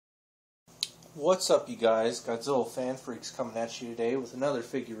What's up, you guys? Godzilla Fan Freaks coming at you today with another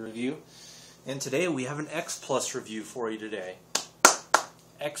figure review. And today we have an X Plus review for you today.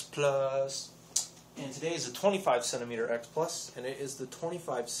 X Plus. And today is a 25 centimeter X Plus, and it is the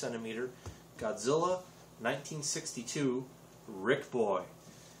 25 centimeter Godzilla 1962 Rick Boy.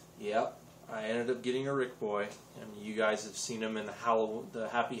 Yep, I ended up getting a Rick Boy, and you guys have seen him in the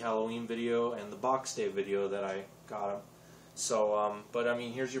Happy Halloween video and the Box Day video that I got him. So, but I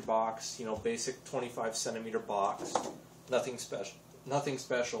mean, here's your box. You know, basic 25 centimeter box. Nothing special. Nothing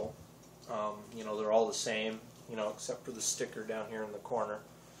special. You know, they're all the same. You know, except for the sticker down here in the corner.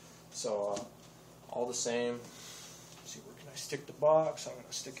 So, all the same. Let's see, where can I stick the box? I'm going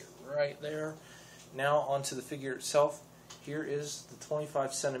to stick it right there. Now onto the figure itself. Here is the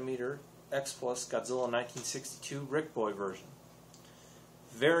 25 centimeter X Plus Godzilla 1962 Rick Boy version.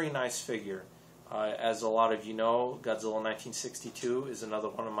 Very nice figure. As a lot of you know, Godzilla 1962 is another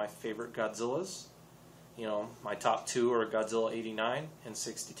one of my favorite Godzillas. You know, my top two are Godzilla 89 and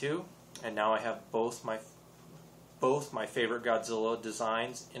 62, and now I have both my favorite Godzilla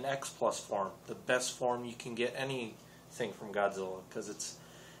designs in X Plus form, the best form you can get anything from Godzilla, because it's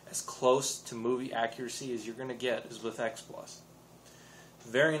as close to movie accuracy as you're going to get is with X Plus.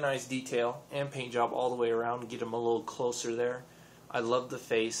 Very nice detail and paint job all the way around. Get them a little closer there. I love the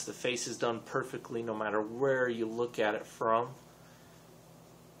face. The face is done perfectly no matter where you look at it from.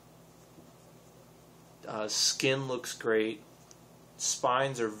 Skin looks great.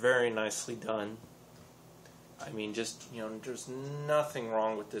 Spines are very nicely done. I mean, just, you know, there's nothing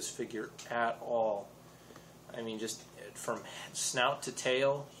wrong with this figure at all. I mean, just from snout to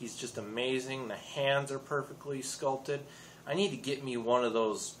tail, he's just amazing. The hands are perfectly sculpted. I need to get me one of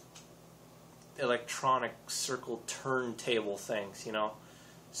those electronic circle turntable things, you know,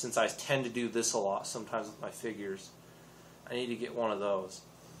 since I tend to do this a lot sometimes with my figures. I need to get one of those.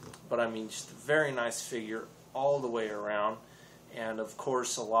 But I mean, just a very nice figure all the way around. And of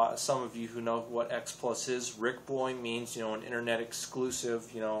course, some of you who know what X Plus is, Rick Boy means, you know, an internet exclusive,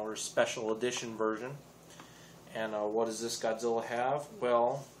 you know, or special edition version. And what does this Godzilla have?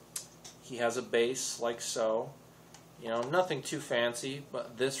 Well, he has a base like so. You know, nothing too fancy,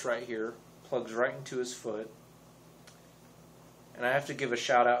 but this right here plugs right into his foot. And I have to give a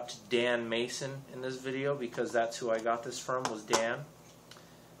shout out to Dan Mason in this video, because that's who I got this from, was Dan.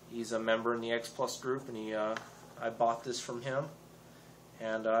 He's a member in the X Plus group, and I bought this from him,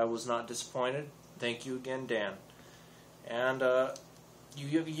 and I was not disappointed. Thank you again, Dan. And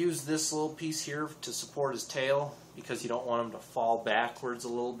you use this little piece here to support his tail, because you don't want him to fall backwards a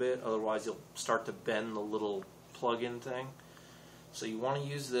little bit, otherwise you'll start to bend the little plug-in thing. So you want to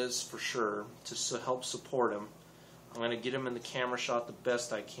use this for sure to help support him. I'm going to get him in the camera shot the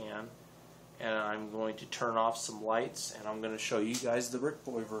best I can, and I'm going to turn off some lights, and I'm going to show you guys the Rick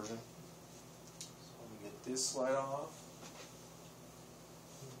Boy version. So let me get this light off,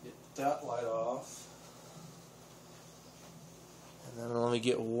 get that light off, and then let me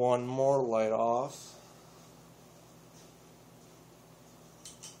get one more light off.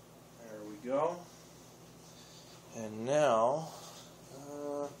 There we go. And now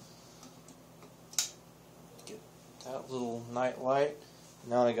get that little night light.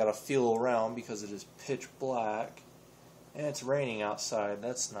 Now I gotta feel around because it is pitch black and it's raining outside.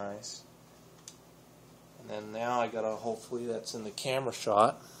 That's nice. And then now I gotta, hopefully that's in the camera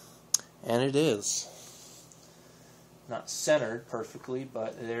shot, and it is. Not centered perfectly,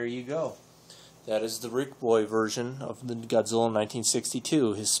 but there you go. That is the Rick Boy version of the Godzilla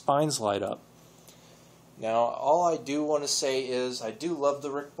 1962. His spines light up. Now, all I do want to say is I do love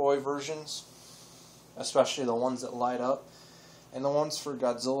the Rick Boy versions, especially the ones that light up, and the ones for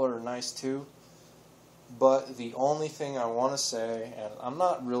Godzilla are nice too. But the only thing I want to say, and I'm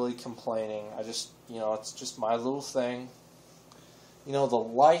not really complaining, I just, you know, it's just my little thing. You know, the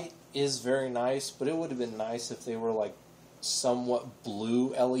light is very nice, but it would have been nice if they were like somewhat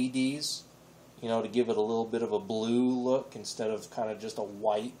blue LEDs, you know, to give it a little bit of a blue look instead of kind of just a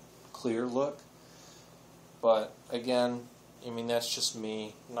white, clear look. But again, I mean, that's just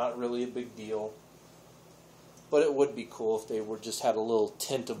me. Not really a big deal. But it would be cool if they just had a little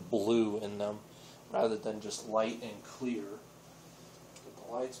tint of blue in them, rather than just light and clear. Get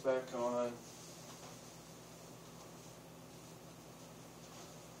the lights back on.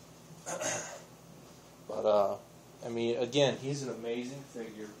 But I mean, again, he's an amazing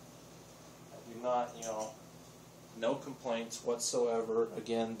figure. I do not, you know, no complaints whatsoever.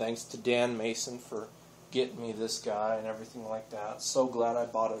 Again, thanks to Dan Mason for getting me this guy and everything like that. So glad I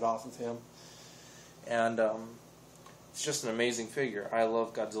bought it off of him. And it's just an amazing figure. I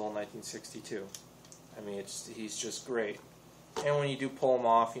love Godzilla 1962. I mean, he's just great. And when you do pull them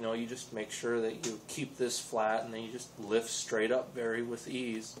off, you know, you just make sure that you keep this flat, and then you just lift straight up with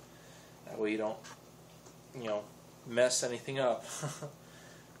ease. That way you don't, you know, mess anything up.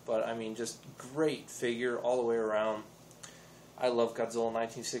 But I mean, just great figure all the way around. I love Godzilla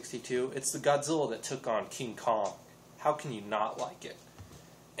 1962. It's the Godzilla that took on King Kong. How can you not like it?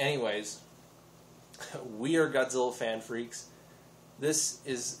 Anyways, we are Godzilla fan freaks. This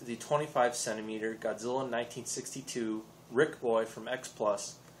is the 25 centimeter Godzilla 1962 Rick Boy from X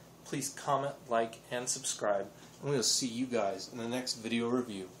Plus. Please comment, like, and subscribe. And we'll see you guys in the next video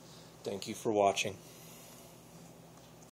review. Thank you for watching.